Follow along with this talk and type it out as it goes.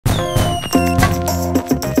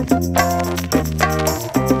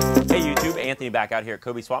back out here at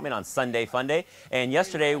Kobey Swap Meet on Sunday Fun Day. And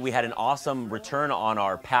yesterday we had an awesome return on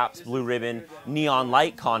our Pabst Blue Ribbon Neon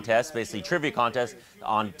Light contest, basically trivia contest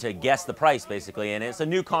on to guess the price basically. And it's a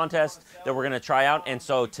new contest that we're going to try out. And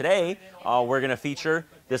so today we're going to feature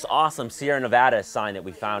this awesome Sierra Nevada sign that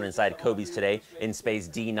we found inside Kobeys today in space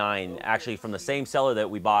D9, actually from the same seller that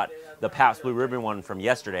we bought the Pabst Blue Ribbon one from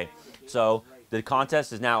yesterday. So the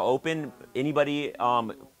contest is now open. Anybody,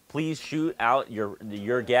 please shoot out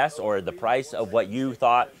your guess or the price of what you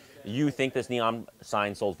think this neon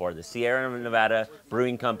sign sold for. The Sierra Nevada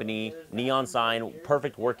Brewing Company neon sign,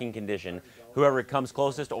 perfect working condition. Whoever comes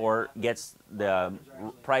closest or gets the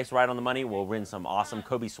price right on the money will win some awesome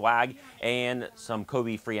Kobey swag and some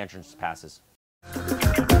Kobey free entrance passes.